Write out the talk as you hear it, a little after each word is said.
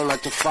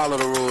like to follow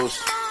the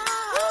rules,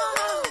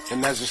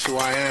 and that's just who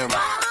I am.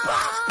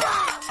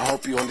 I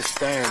hope you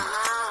understand.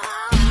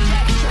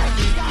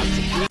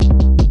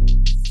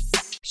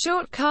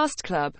 Short Cast Club